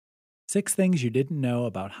6 things you didn't know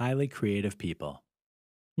about highly creative people.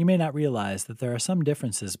 You may not realize that there are some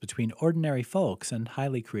differences between ordinary folks and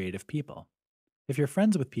highly creative people. If you're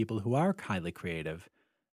friends with people who are highly creative,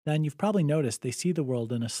 then you've probably noticed they see the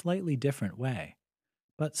world in a slightly different way.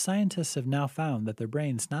 But scientists have now found that their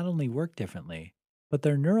brains not only work differently, but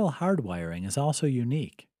their neural hardwiring is also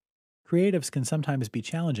unique. Creatives can sometimes be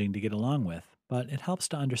challenging to get along with, but it helps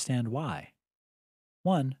to understand why.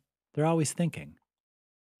 1. They're always thinking.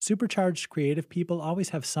 Supercharged creative people always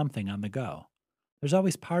have something on the go. There's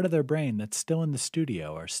always part of their brain that's still in the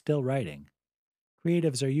studio or still writing.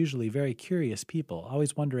 Creatives are usually very curious people,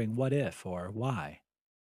 always wondering what if or why.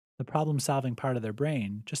 The problem solving part of their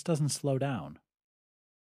brain just doesn't slow down.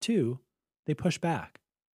 2. They push back.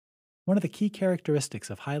 One of the key characteristics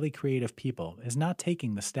of highly creative people is not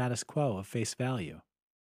taking the status quo of face value.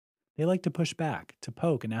 They like to push back, to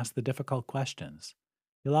poke and ask the difficult questions.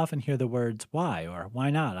 You'll often hear the words why or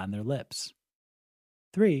why not on their lips.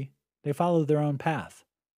 3. They follow their own path.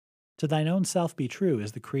 To thine own self be true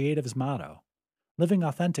is the creative's motto. Living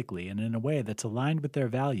authentically and in a way that's aligned with their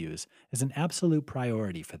values is an absolute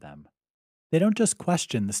priority for them. They don't just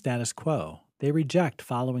question the status quo, they reject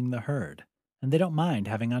following the herd, and they don't mind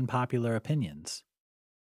having unpopular opinions.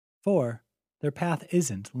 4. Their path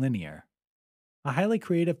isn't linear. A highly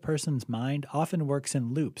creative person's mind often works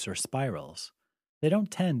in loops or spirals. They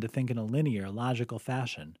don't tend to think in a linear, logical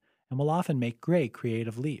fashion, and will often make great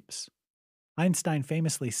creative leaps. Einstein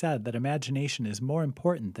famously said that imagination is more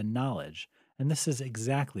important than knowledge, and this is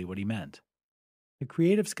exactly what he meant. The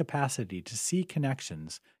creative's capacity to see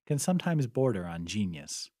connections can sometimes border on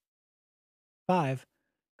genius. 5.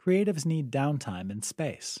 Creatives need downtime and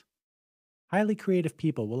space. Highly creative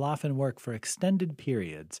people will often work for extended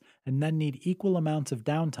periods and then need equal amounts of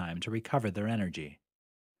downtime to recover their energy.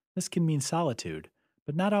 This can mean solitude,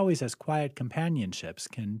 but not always, as quiet companionships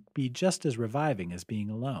can be just as reviving as being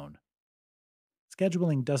alone.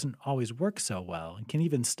 Scheduling doesn't always work so well and can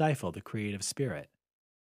even stifle the creative spirit.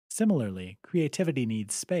 Similarly, creativity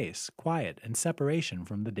needs space, quiet, and separation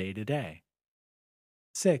from the day-to-day.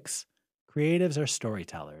 6. Creatives are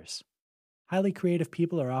storytellers. Highly creative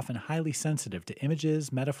people are often highly sensitive to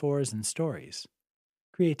images, metaphors, and stories.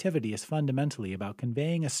 Creativity is fundamentally about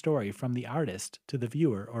conveying a story from the artist to the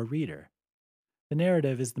viewer or reader. The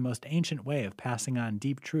narrative is the most ancient way of passing on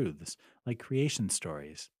deep truths, like creation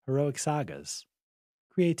stories, heroic sagas.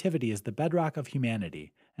 Creativity is the bedrock of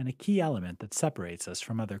humanity and a key element that separates us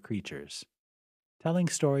from other creatures. Telling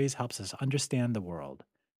stories helps us understand the world,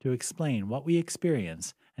 to explain what we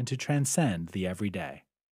experience, and to transcend the everyday.